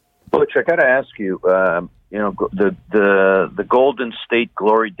last year. Butch, I got to ask you. The Golden State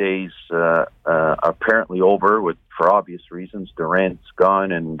glory days are apparently over for obvious reasons. Durant's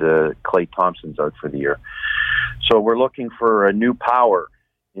gone and Klay Thompson's out for the year. So we're looking for a new power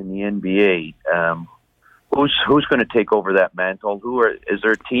in the NBA. Who's going to take over that mantle? Is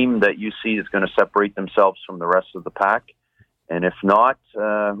there a team that you see is going to separate themselves from the rest of the pack? And if not,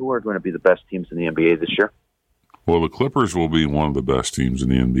 who are going to be the best teams in the NBA this year? Well, the Clippers will be one of the best teams in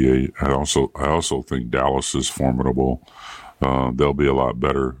the NBA. I also think Dallas is formidable. They'll be a lot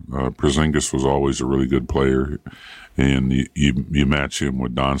better. Porzingis was always a really good player, and you match him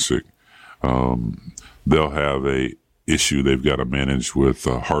with Doncic. They'll have a issue they've got to manage with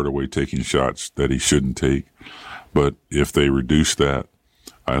Hardaway taking shots that he shouldn't take. But if they reduce that,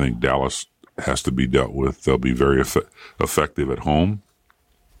 I think Dallas has to be dealt with. They'll be very effective at home.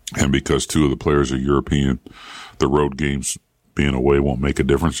 And because two of the players are European, the road games being away won't make a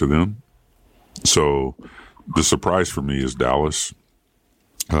difference to them. So the surprise for me is Dallas.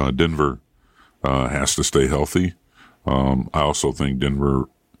 Denver has to stay healthy. I also think Denver,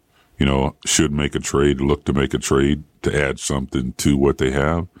 should make a trade, look to make a trade to add something to what they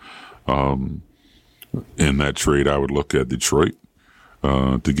have. In that trade, I would look at Detroit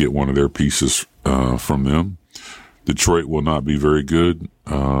to get one of their pieces from them. Detroit will not be very good.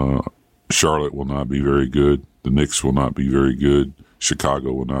 Charlotte will not be very good. The Knicks will not be very good.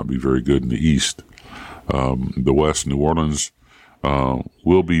 Chicago will not be very good in the East. The West, New Orleans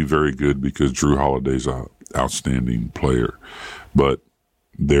will be very good because Drew Holiday's an outstanding player. But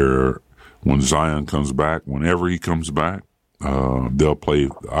when Zion comes back, whenever he comes back, they'll play.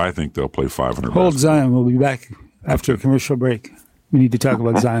 I think they'll play 500. Hold Zion. We'll be back after a commercial break. We need to talk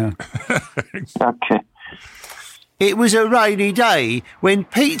about Zion. Okay. It was a rainy day when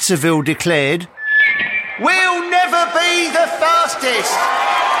Pizzaville declared, "We'll never be the fastest.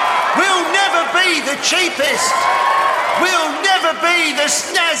 We'll never be the cheapest. We'll never be the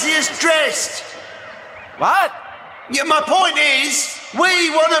snazziest dressed." What? Yeah, my point is, we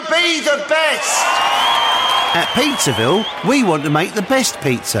want to be the best. At Pizzaville, we want to make the best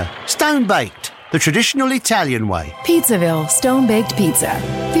pizza, stone-baked, the traditional Italian way. Pizzaville Stone-Baked Pizza.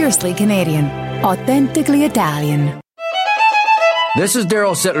 Fiercely Canadian. Authentically Italian. This is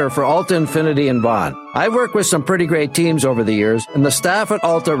Daryl Sittler for Alta Infinity in Vaughan. I've worked with some pretty great teams over the years, and the staff at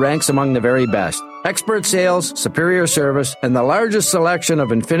Alta ranks among the very best. Expert sales, superior service, and the largest selection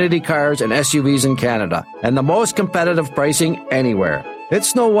of Infinity cars and SUVs in Canada, and the most competitive pricing anywhere.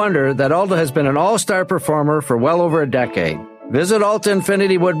 It's no wonder that Alta has been an all-star performer for well over a decade. Visit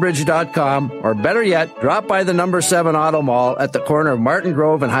altainfinitywoodbridge.com, or better yet, drop by the number 7 Auto Mall at the corner of Martin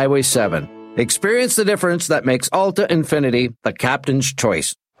Grove and Highway 7. Experience the difference that makes Alta Infinity the captain's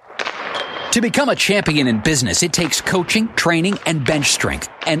choice. To become a champion in business, it takes coaching, training, and bench strength.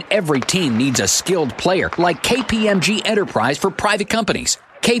 And every team needs a skilled player like KPMG Enterprise for private companies.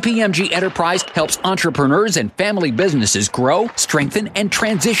 KPMG Enterprise helps entrepreneurs and family businesses grow, strengthen, and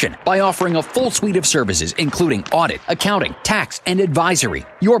transition by offering a full suite of services, including audit, accounting, tax, and advisory.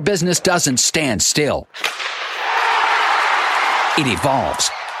 Your business doesn't stand still. It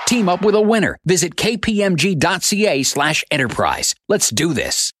evolves. Team up with a winner. Visit kpmg.ca/enterprise. Let's do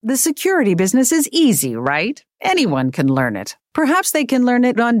this. The security business is easy, right? Anyone can learn it. Perhaps they can learn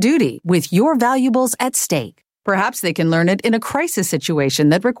it on duty with your valuables at stake. Perhaps they can learn it in a crisis situation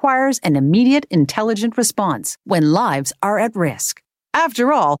that requires an immediate, intelligent response when lives are at risk.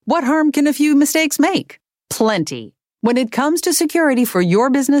 After all, what harm can a few mistakes make? Plenty. When it comes to security for your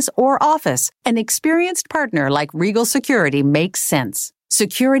business or office, an experienced partner like Regal Security makes sense.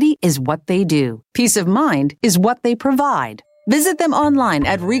 Security is what they do. Peace of mind is what they provide. Visit them online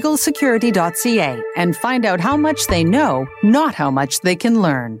at regalsecurity.ca and find out how much they know, not how much they can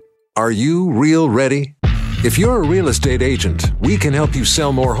learn. Are you real ready? If you're a real estate agent, we can help you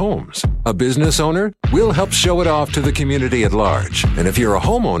sell more homes. A business owner, we'll help show it off to the community at large. And if you're a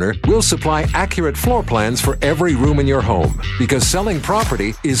homeowner, we'll supply accurate floor plans for every room in your home, because selling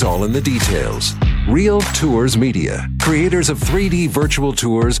property is all in the details. Real Tours Media, creators of 3D virtual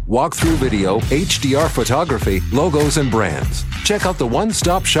tours, walkthrough video, HDR photography, logos, and brands. Check out the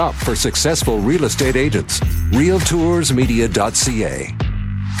one-stop shop for successful real estate agents. realtoursmedia.ca.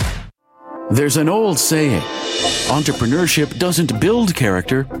 There's an old saying, entrepreneurship doesn't build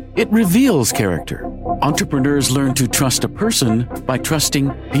character, it reveals character. Entrepreneurs learn to trust a person by trusting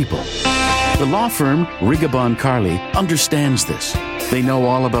people. The law firm Rigabon Carley understands this. They know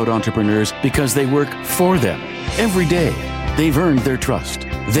all about entrepreneurs because they work for them every day. They've earned their trust.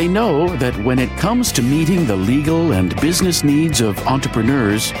 They know that when it comes to meeting the legal and business needs of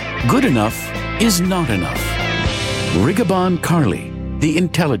entrepreneurs, good enough is not enough. Rigabon Carley, the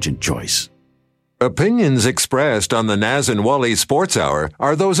intelligent choice. Opinions expressed on the Naz and Wally Sports Hour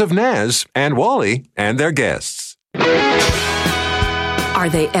are those of Naz and Wally and their guests. Are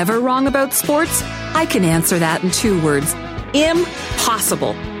they ever wrong about sports? I can answer that in 2 words.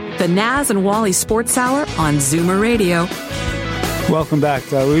 Impossible. The Naz and Wally Sports Hour on Zoomer Radio. Welcome back.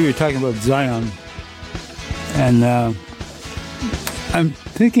 We were talking about Zion, and I'm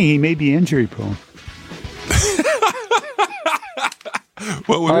thinking he may be injury prone.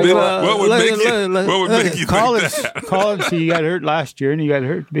 What would make you Collins, think that? Collins, he got hurt last year, and he got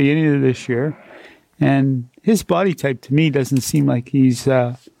hurt at the beginning of this year. And his body type, to me, doesn't seem like he's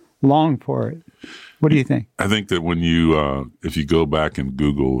long for it. What do you think? I think that when you, if you go back and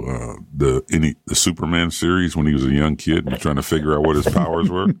Google the Superman series when he was a young kid and you're trying to figure out what his powers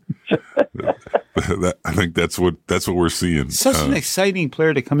were, I think that's what we're seeing. Such an exciting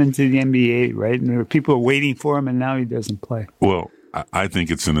player to come into the NBA, right? And there were people waiting for him, and now he doesn't play. Well, I think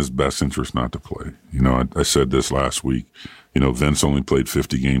it's in his best interest not to play. You know, I said this last week. You know, Vince only played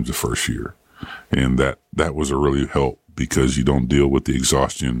 50 games the first year, and that was a really help because you don't deal with the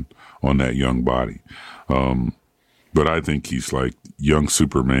exhaustion on that young body. But I think he's like young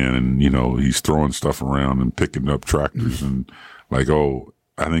Superman, and, you know, he's throwing stuff around and picking up tractors and like,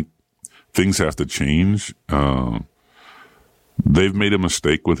 I think things have to change. They've made a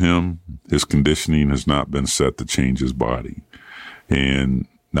mistake with him. His conditioning has not been set to change his body. And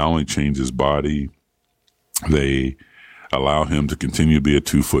not only change his body, they allow him to continue to be a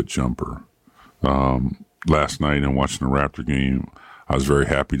 2-foot jumper. Last night in watching the Raptor game, I was very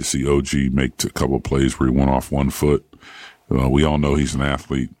happy to see OG make a couple of plays where he went off 1 foot. We all know he's an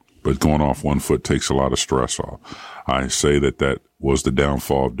athlete, but going off 1 foot takes a lot of stress off. I say that was the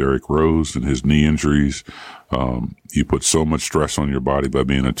downfall of Derrick Rose and his knee injuries. You put so much stress on your body by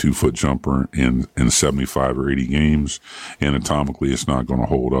being a 2-foot jumper in 75 or 80 games. Anatomically, it's not going to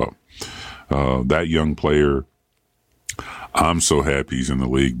hold up. That young player, I'm so happy he's in the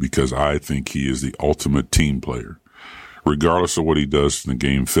league because I think he is the ultimate team player. Regardless of what he does in the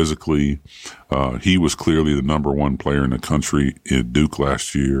game physically, he was clearly the number 1 player in the country in Duke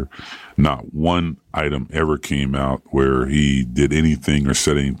last year. Not one item ever came out where he did anything or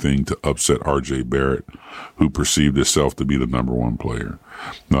said anything to upset R.J. Barrett, who perceived himself to be the number 1 player.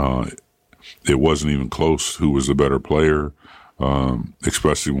 It wasn't even close who was the better player,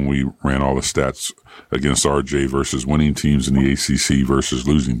 especially when we ran all the stats against R.J. versus winning teams in the ACC versus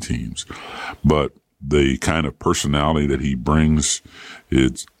losing teams. But the kind of personality that he brings,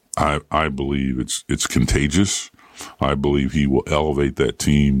 I believe it's contagious. I believe he will elevate that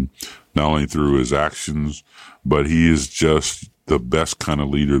team not only through his actions, but he is just the best kind of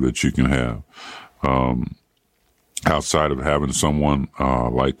leader that you can have. Outside of having someone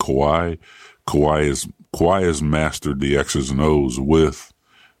like Kawhi has mastered the X's and O's with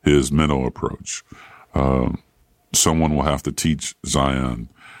his mental approach. Someone will have to teach Zion,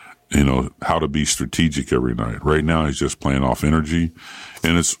 you know, how to be strategic every night. Right now, he's just playing off energy.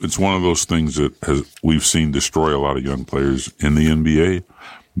 And it's one of those things that we've seen destroy a lot of young players in the NBA,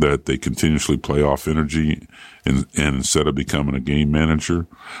 that they continuously play off energy and instead of becoming a game manager.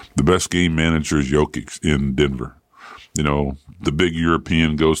 The best game manager is Jokic in Denver. You know, the big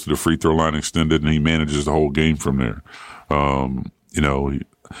European goes to the free throw line extended and he manages the whole game from there. You know,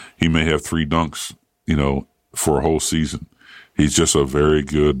 he may have 3 dunks, you know, for a whole season. He's just a very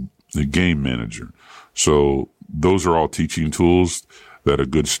good game manager. So those are all teaching tools that a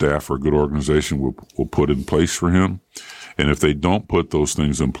good staff or a good organization will put in place for him. And if they don't put those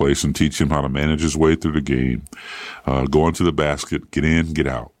things in place and teach him how to manage his way through the game, go into the basket, get in, get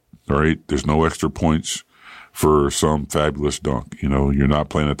out. All right. There's no extra points for some fabulous dunk. You know, you're not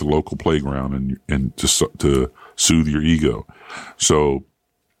playing at the local playground and just to soothe your ego. So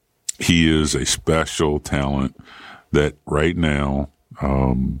he is a special talent that right now,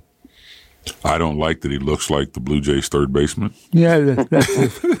 I don't like that he looks like the Blue Jays third baseman. Yeah, that's a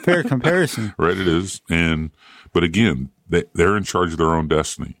fair comparison. Right, it is. But again, they're in charge of their own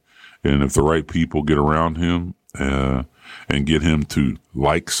destiny. And if the right people get around him and get him to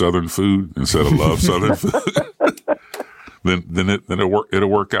like Southern food instead of love Southern food, then it'll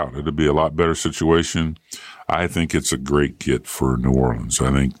work out. It'll be a lot better situation. I think it's a great get for New Orleans.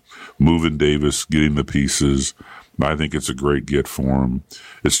 I think moving Davis, getting the pieces, I think it's a great get for them.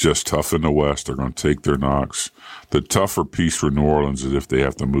 It's just tough in the West. They're going to take their knocks. The tougher piece for New Orleans is if they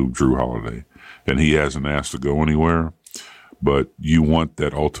have to move Drew Holiday, and he hasn't asked to go anywhere. But you want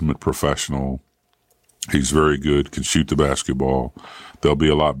that ultimate professional. He's very good, can shoot the basketball. They'll be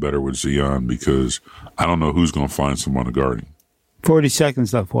a lot better with Zion because I don't know who's going to find someone to guard him. 40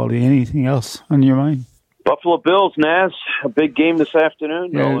 seconds left, Wally. Anything else on your mind? Buffalo Bills, Naz, a big game this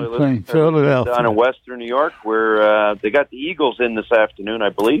afternoon. Yeah, playing Philadelphia. Down in Western New York, where they got the Eagles in this afternoon, I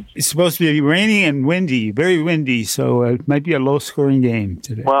believe. It's supposed to be rainy and windy, very windy, so it might be a low-scoring game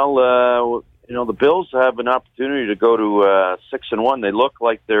today. Well, the Bills have an opportunity to go to 6-1. They look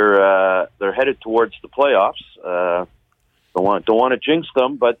like they're headed towards the playoffs. Don't want to jinx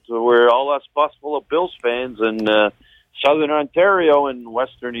them, but we're all us Buffalo Bills fans and Southern Ontario and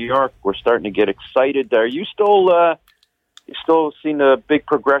Western New York. We're starting to get excited. Are you still seeing a big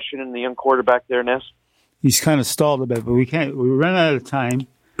progression in the young quarterback there, Ness? He's kind of stalled a bit, but we run out of time.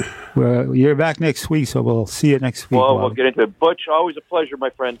 You're back next week, so we'll see you next week. Well, we'll get into it. Butch, always a pleasure, my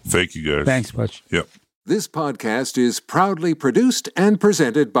friend. Thank you, guys. Thanks, Butch. Yep. This podcast is proudly produced and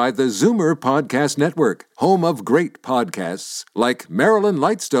presented by the Zoomer Podcast Network, home of great podcasts like Marilyn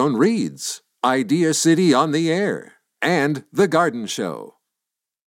Lightstone Reads, Idea City on the Air, and The Garden Show.